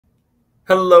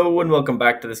Hello and welcome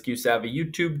back to the SKUSavvy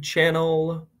YouTube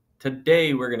channel.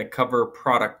 Today we're going to cover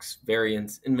products,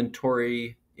 variants,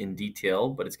 inventory in detail,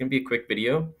 but it's going to be a quick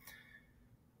video.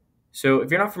 So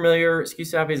if you're not familiar,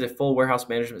 SKUSavvy is a full warehouse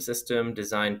management system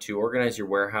designed to organize your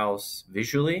warehouse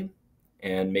visually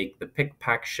and make the pick,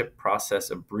 pack, ship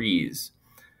process a breeze.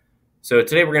 So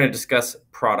today we're going to discuss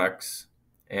products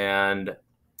and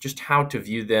just how to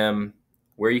view them,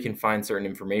 where you can find certain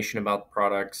information about the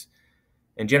products,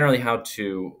 and generally how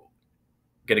to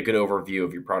get a good overview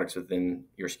of your products within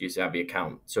your SKUSavvy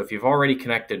account. So if you've already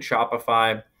connected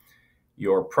Shopify,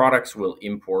 your products will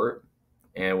import.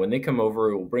 And when they come over,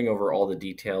 it will bring over all the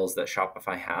details that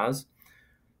Shopify has.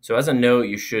 So as a note,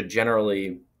 you should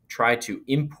generally try to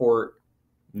import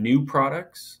new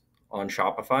products on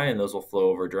Shopify, and those will flow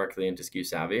over directly into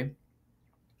SKUSavvy.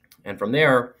 And from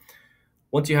there,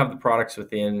 once you have the products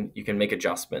within, you can make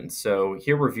adjustments. So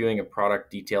here we're viewing a product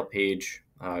detail page,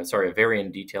 a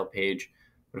variant detail page.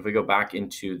 But if we go back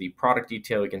into the product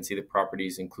detail, we can see the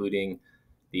properties, including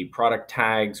the product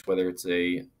tags, whether it's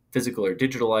a physical or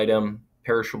digital item,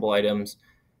 perishable items.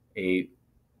 A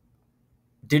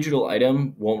digital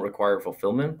item won't require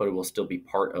fulfillment, but it will still be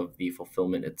part of the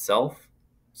fulfillment itself.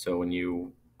 So when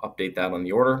you update that on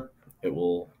the order, it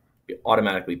will be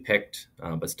automatically picked,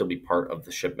 but still be part of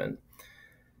the shipment.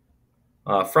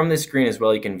 From this screen as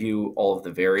well, you can view all of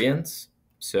the variants.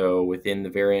 So within the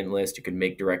variant list, you can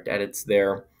make direct edits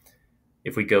there.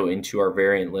 If we go into our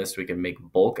variant list, we can make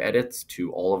bulk edits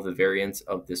to all of the variants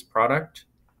of this product,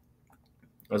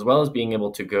 as well as being able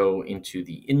to go into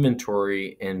the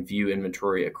inventory and view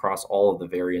inventory across all of the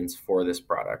variants for this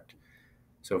product.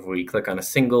 So if we click on a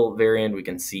single variant, we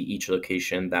can see each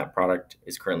location that product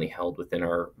is currently held within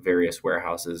our various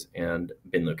warehouses and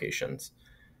bin locations.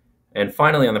 And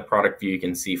finally, on the product view, you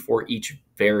can see for each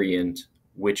variant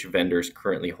which vendors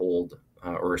currently hold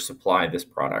or supply this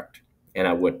product and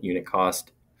at what unit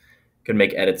cost. You can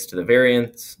make edits to the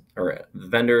variants or the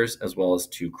vendors, as well as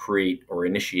to create or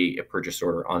initiate a purchase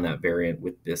order on that variant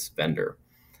with this vendor.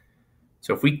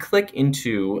 So if we click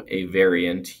into a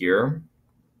variant here,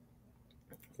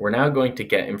 we're now going to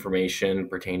get information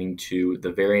pertaining to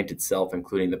the variant itself,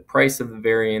 including the price of the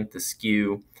variant, the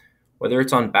SKU, whether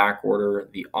it's on back order,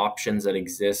 the options that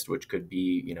exist, which could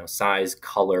be, size,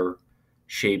 color,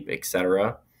 shape,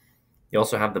 etc. You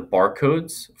also have the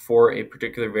barcodes for a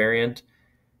particular variant.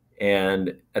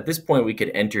 And at this point, we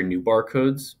could enter new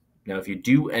barcodes. Now, if you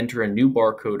do enter a new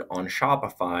barcode on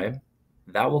Shopify,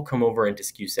 that will come over into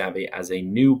SKUSavvy as a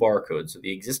new barcode. So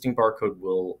the existing barcode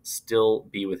will still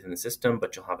be within the system,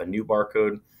 but you'll have a new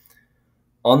barcode.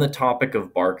 On the topic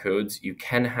of barcodes, you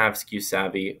can have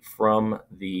SKUSavvy from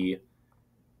the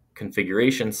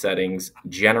configuration settings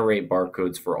generate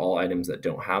barcodes for all items that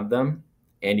don't have them,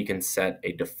 and you can set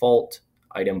a default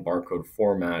item barcode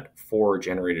format for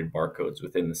generated barcodes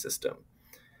within the system.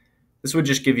 This would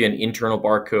just give you an internal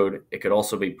barcode. It could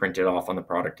also be printed off on the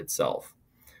product itself.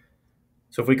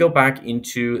 So if we go back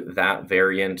into that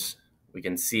variant, we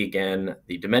can see again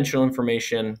the dimensional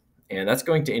information, and that's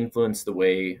going to influence the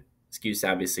way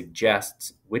SKUSavvy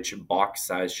suggests which box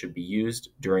size should be used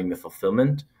during the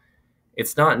fulfillment.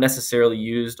 It's not necessarily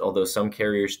used, although some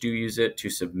carriers do use it to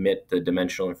submit the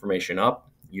dimensional information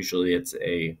up. Usually it's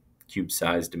a cube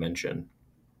size dimension.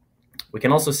 We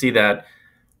can also see that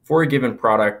for a given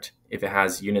product, if it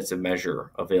has units of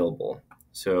measure available.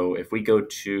 So if we go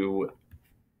to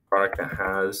a product that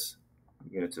has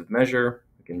units of measure,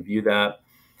 we can view that.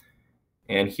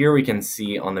 And here we can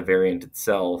see on the variant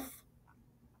itself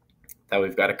that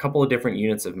we've got a couple of different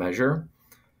units of measure.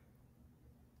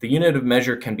 The unit of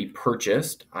measure can be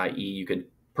purchased, i.e. you could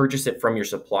purchase it from your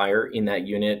supplier in that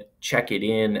unit, check it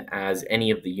in as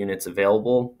any of the units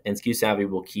available, and SKUSavvy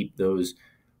will keep those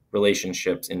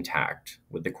relationships intact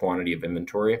with the quantity of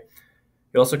inventory.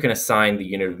 You also can assign the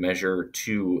unit of measure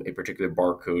to a particular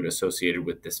barcode associated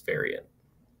with this variant.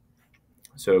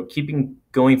 So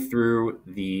going through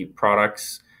the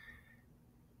products,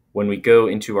 when we go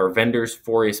into our vendors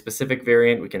for a specific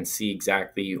variant, we can see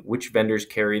exactly which vendors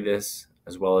carry this,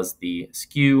 as well as the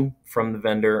SKU from the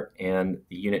vendor and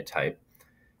the unit type.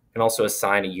 You can also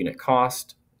assign a unit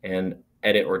cost and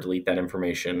edit or delete that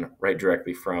information right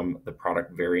directly from the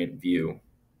product variant view.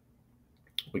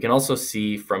 We can also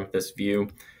see from this view,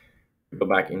 go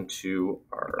back into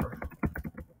our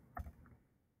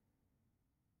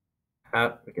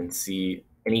app, we can see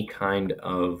any kind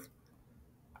of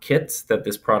kits that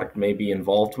this product may be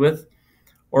involved with,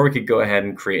 or we could go ahead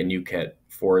and create a new kit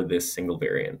for this single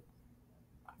variant.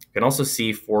 You can also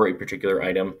see for a particular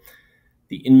item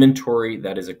the inventory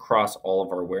that is across all of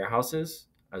our warehouses,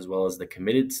 as well as the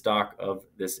committed stock of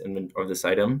this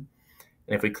item,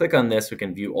 And if we click on this, we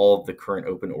can view all of the current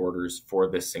open orders for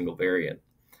this single variant.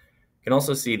 You can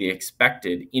also see the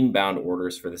expected inbound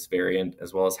orders for this variant,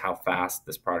 as well as how fast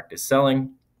this product is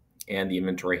selling and the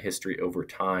inventory history over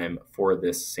time for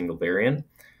this single variant.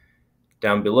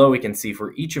 Down below, we can see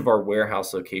for each of our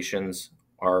warehouse locations,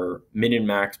 our min and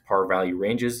max par value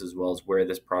ranges, as well as where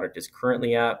this product is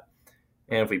currently at.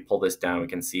 And if we pull this down, we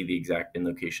can see the exact bin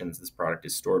locations this product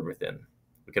is stored within.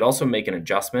 We could also make an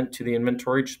adjustment to the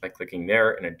inventory just by clicking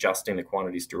there and adjusting the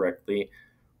quantities directly,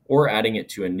 or adding it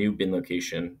to a new bin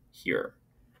location here.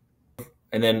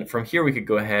 And then from here, we could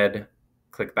go ahead,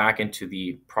 click back into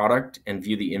the product and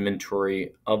view the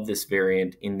inventory of this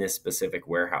variant in this specific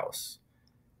warehouse.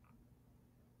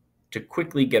 To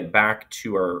quickly get back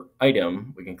to our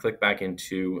item, we can click back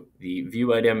into the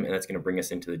view item, and that's going to bring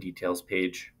us into the details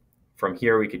page. From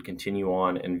here, we could continue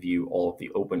on and view all of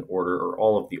the open order or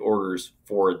all of the orders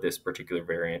for this particular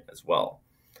variant as well.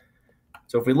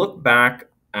 So if we look back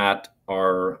at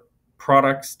our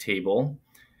products table,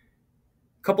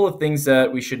 a couple of things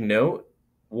that we should note.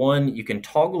 One, you can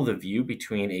toggle the view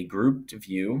between a grouped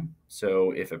view.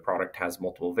 So if a product has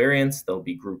multiple variants, they'll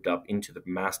be grouped up into the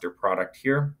master product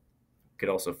here. Could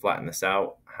also flatten this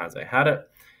out as I had it.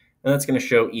 And that's going to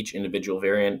show each individual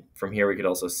variant. From here, we could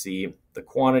also see the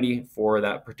quantity for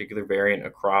that particular variant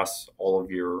across all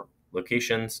of your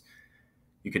locations.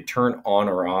 You could turn on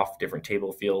or off different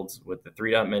table fields with the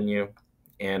 3-dot menu.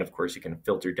 And of course, you can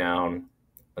filter down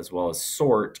as well as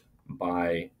sort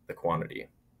by the quantity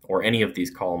or any of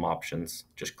these column options,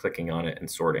 just clicking on it and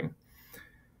sorting.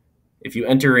 If you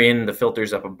enter in the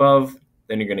filters up above,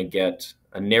 then you're going to get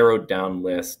a narrowed down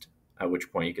list, at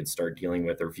which point you could start dealing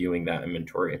with or viewing that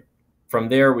inventory. From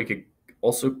there, we could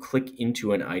also click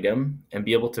into an item and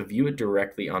be able to view it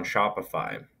directly on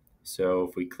Shopify. So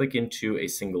if we click into a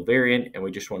single variant and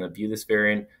we just want to view this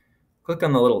variant, click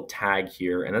on the little tag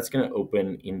here, and that's going to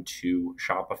open into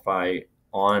Shopify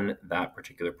on that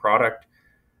particular product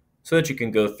so that you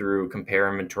can go through, compare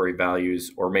inventory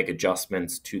values, or make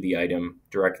adjustments to the item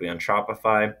directly on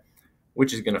Shopify,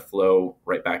 which is going to flow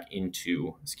right back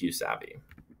into SKUSavvy.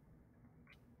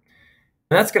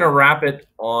 And that's going to wrap it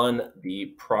on the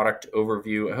product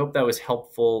overview. I hope that was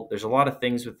helpful. There's a lot of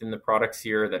things within the products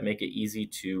here that make it easy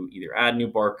to either add new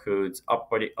barcodes,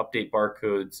 update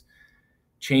barcodes,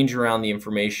 change around the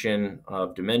information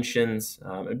of dimensions,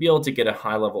 and be able to get a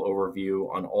high-level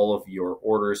overview on all of your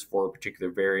orders for a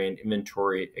particular variant,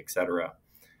 inventory, etc.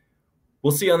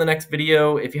 We'll see you on the next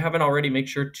video. If you haven't already, make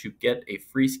sure to get a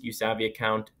free SKUSavvy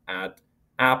account at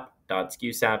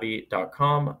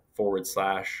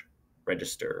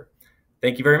app.skusavvy.com/register.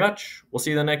 Thank you very much. We'll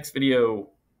see you in the next video.